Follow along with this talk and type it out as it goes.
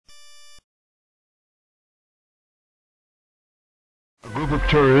A group of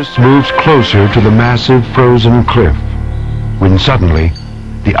tourists moves closer to the massive frozen cliff, when suddenly,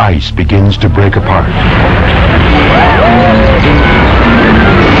 the ice begins to break apart.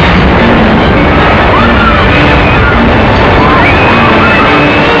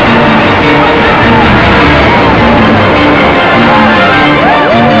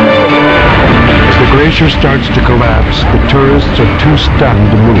 As the glacier starts to collapse, the tourists are too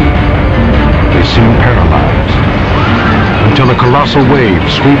stunned to move. They seem paralyzed, until a colossal wave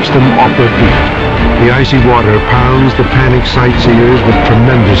sweeps them off their feet. The icy water pounds the panicked sightseers with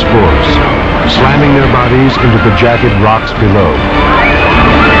tremendous force, slamming their bodies into the jagged rocks below.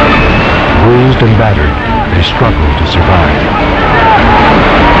 Bruised and battered, they struggle to survive.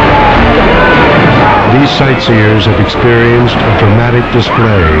 These sightseers have experienced a dramatic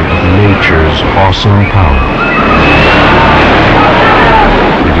display of nature's awesome power.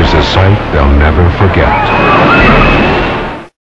 It is a sight they'll never forget.